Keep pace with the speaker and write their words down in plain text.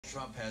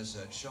Trump has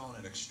shown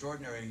an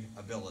extraordinary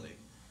ability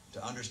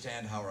to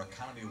understand how our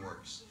economy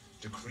works,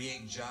 to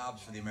create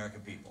jobs for the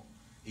American people.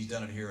 He's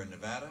done it here in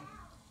Nevada.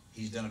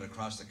 He's done it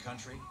across the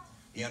country.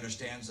 He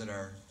understands that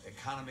our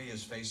economy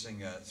is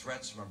facing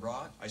threats from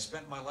abroad. I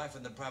spent my life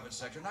in the private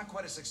sector, not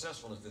quite as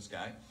successful as this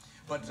guy,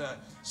 but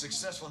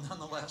successful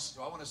nonetheless.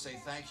 So I want to say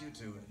thank you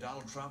to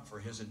Donald Trump for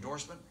his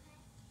endorsement.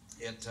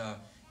 It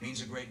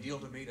means a great deal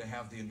to me to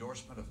have the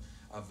endorsement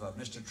of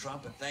Mr.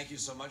 Trump. And thank you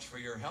so much for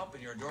your help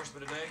and your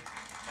endorsement today.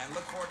 And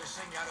look forward to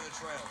seeing you out on the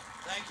trail.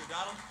 Thank you,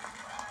 Donald.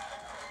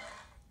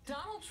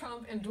 Donald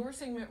Trump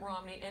endorsing Mitt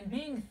Romney and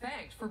being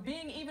thanked for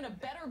being even a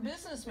better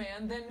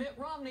businessman than Mitt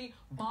Romney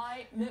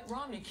by Mitt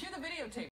Romney. Cue the videotape.